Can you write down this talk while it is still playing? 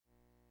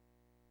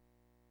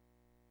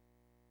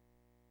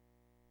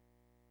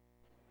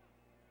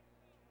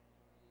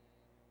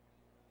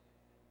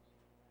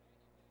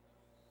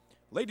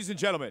Ladies and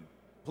gentlemen,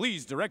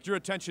 please direct your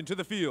attention to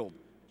the field.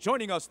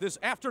 Joining us this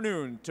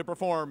afternoon to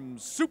perform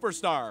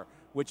Superstar,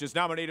 which is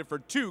nominated for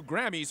 2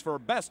 Grammys for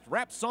Best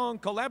Rap Song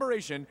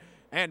Collaboration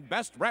and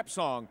Best Rap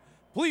Song.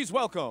 Please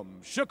welcome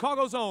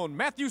Chicago's own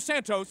Matthew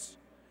Santos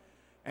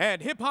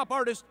and hip-hop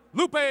artist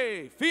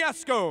Lupe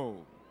Fiasco.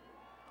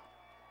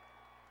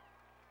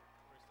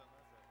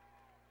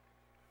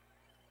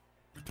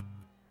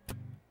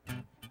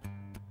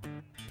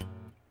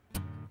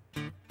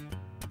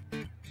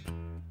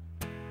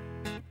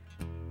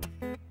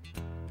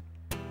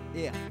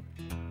 Yeah.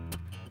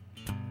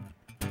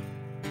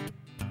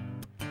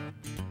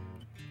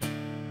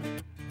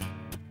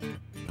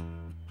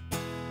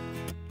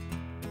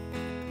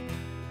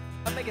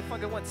 I'll make it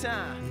funky one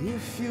time.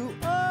 If you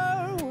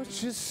are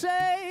what you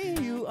say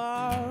you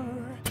are,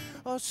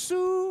 a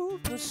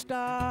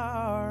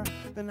superstar,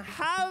 then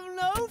have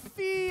no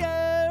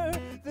fear.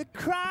 The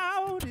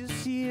crowd is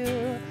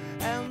here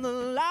and the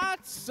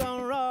lights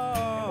are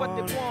on. What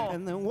they want?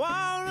 And they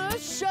wanna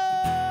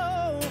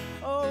show.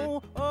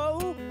 Oh,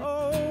 oh,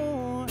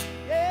 oh,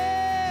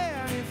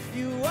 yeah. If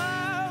you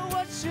are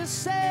what you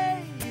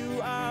say you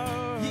are,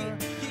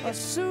 a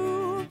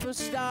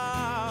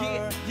superstar,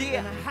 yeah.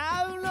 then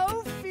have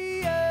no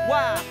fear.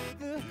 Why?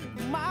 The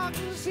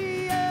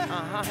democracy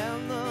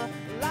and the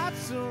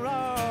lights are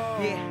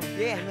on. Yeah.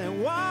 And they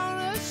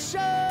wanna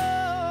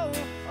show.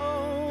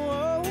 Oh,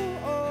 oh,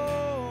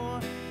 oh,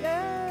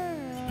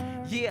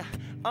 yeah. Yeah.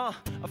 A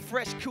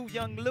fresh, cool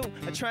young Lou.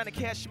 I'm trying to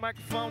cash your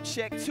microphone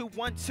check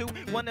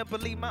 212. Wanna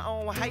believe my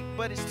own hype,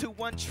 but it's too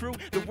untrue.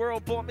 The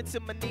world brought me to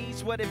my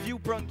knees. What have you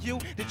brung you?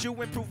 Did you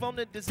improve on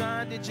the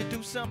design? Did you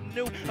do something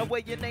new? Or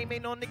where your name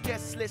ain't on the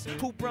guest list?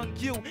 Who brung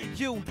you?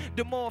 You,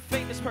 the more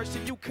famous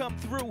person, you come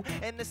through.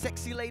 And the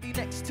sexy lady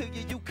next to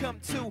you, you come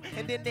too.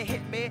 And then they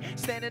hit me,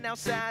 standing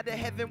outside of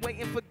heaven,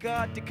 waiting for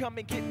God to come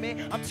and get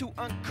me. I'm too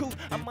uncouth,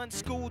 I'm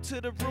unschooled to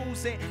the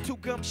rules, and too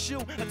gumshoe.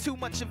 I'm too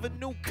much of a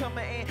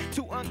newcomer and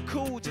too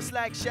uncool. Just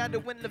like Shadow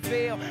in the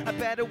Veil, I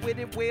battle with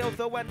it well,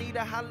 though I need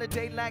a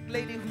holiday like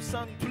Lady who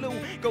sung blue.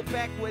 Go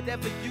back,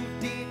 whatever you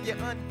did, you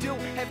undo.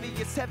 Heavy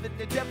as heaven,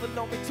 the devil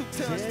on me 2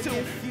 tons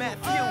too.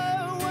 Matthew.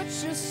 Oh, what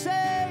you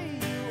say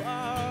you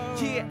are.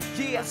 Yeah.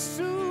 A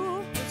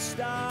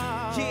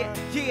superstar.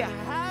 Yeah.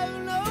 Have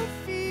no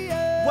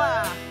fear.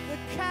 Why? The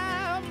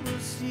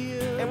camera's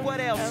here. And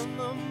what else? And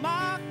the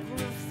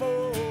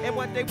microphone. And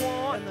what they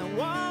want? And they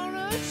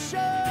wanna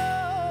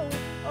show.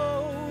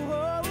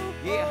 Oh,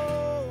 yeah.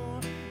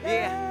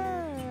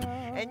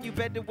 Yeah. And you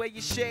better wear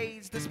your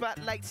shades. The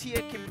spotlights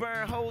here can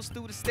burn holes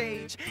through the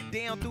stage.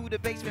 Down through the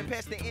basement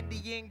past the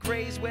Indian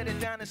graves where the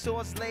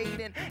dinosaurs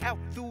laid. And out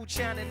through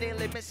China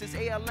nearly misses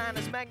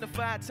airliners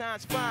magnified ×5.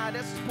 That's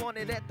what's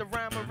pointed at the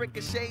rhyme of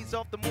ricochets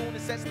off the moon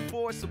and sets the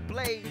forest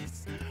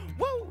ablaze.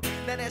 Woo!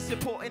 Now that's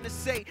important to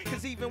say,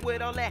 cause even with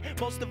all that,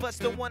 most of us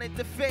don't want it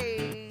to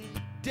fade.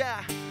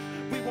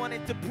 We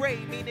wanted to pray,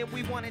 meaning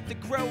we wanted to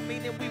grow,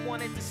 meaning we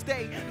wanted to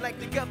stay. Like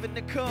the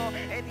governor called,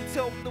 and he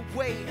told him to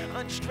wait.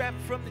 Unstrapped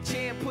from the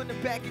jam, put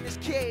him back in his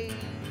cage.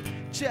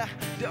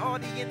 The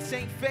audience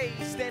ain't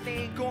phased, and they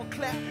ain't gon'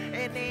 clap,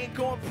 and they ain't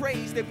gon'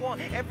 praise. They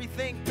want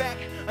everything back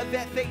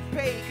that they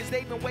paid, cause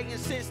they've been waiting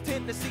since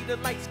 10 to see the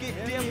lights get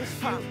dim.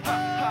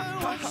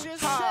 What you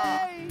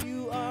say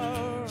you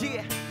are.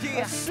 Yeah.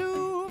 A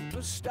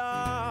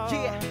superstar.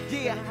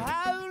 Yeah.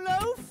 Have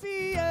no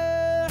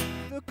fear.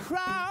 The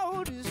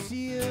crowd is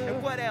here.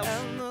 And what else?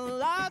 And the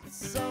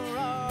lights are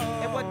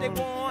on. And what they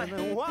want? And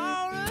they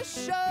wanna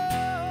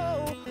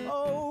show.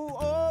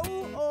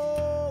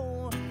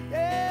 Oh,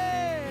 yeah.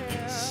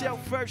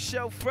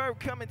 Chauffeur,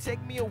 come and take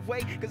me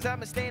away. Cause I've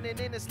been standing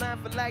in this line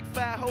for like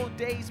 5 whole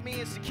days. Me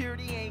and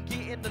security ain't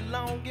getting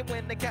along. And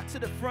when they got to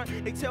the front,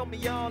 they tell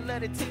me all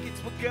of the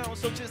tickets were gone.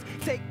 So just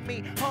take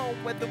me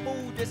home where the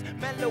mood is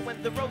mellow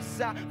and the roses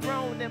are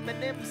thrown.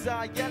 M&M's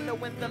are yellow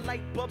and the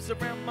light bulbs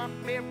around my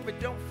mirror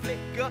don't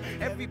flicker.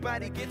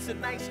 Everybody gets a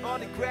nice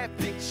autograph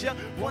picture.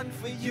 One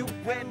for you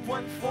and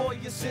one for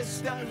your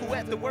sister, who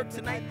had to work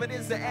tonight but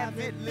is an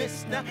avid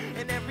listener.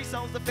 And every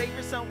song's a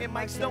favorite song and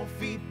mics don't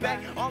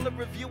feedback. All the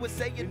reviewers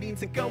say you need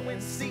to go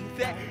and see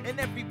that. And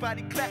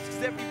everybody claps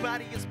cause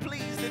everybody is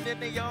pleased. And then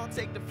they all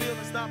take the field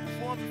and start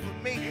performing for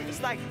me. It's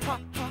like ha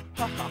ha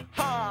ha ha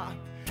ha.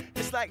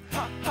 It's like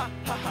ha ha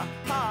ha ha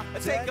ha. I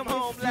take them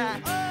home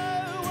like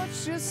oh, what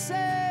you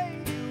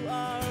say you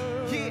are.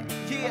 Yeah.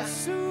 A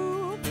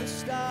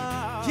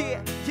superstar.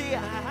 Yeah.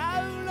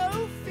 Have no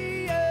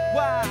fear.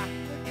 Why?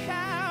 The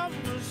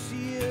camera's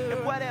here.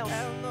 And what else?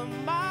 And the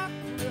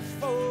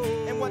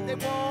microphone. And what they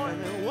want?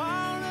 And they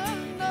wanna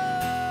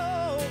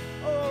know.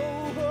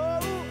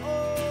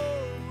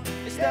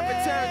 It's yeah. up and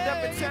turned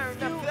up and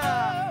turned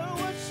up.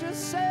 What you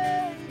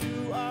say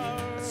you are. A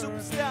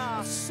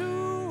superstar.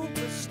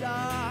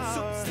 Superstar.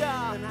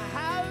 And I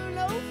have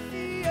no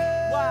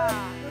fear. Why?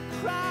 The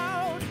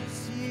crowd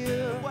is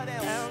here. And what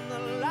else? And the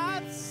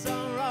lights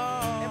are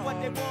on. And what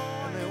they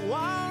want? And they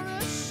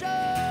wanna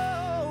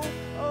show.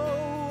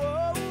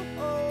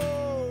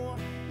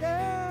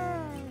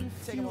 Yeah.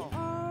 If Take 'em you home.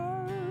 are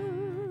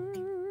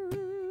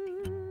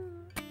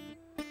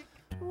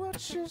what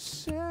what you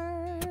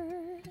say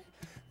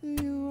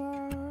you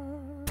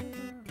are,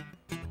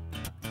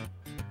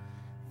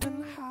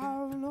 then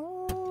have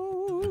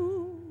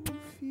no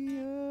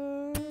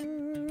fear.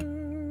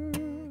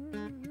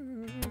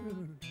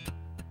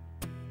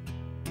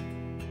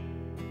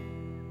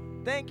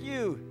 Thank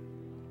you.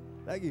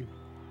 Thank you.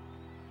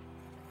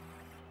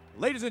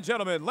 Ladies and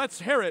gentlemen,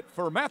 let's hear it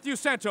for Matthew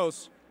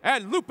Santos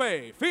and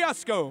Lupe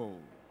Fiasco.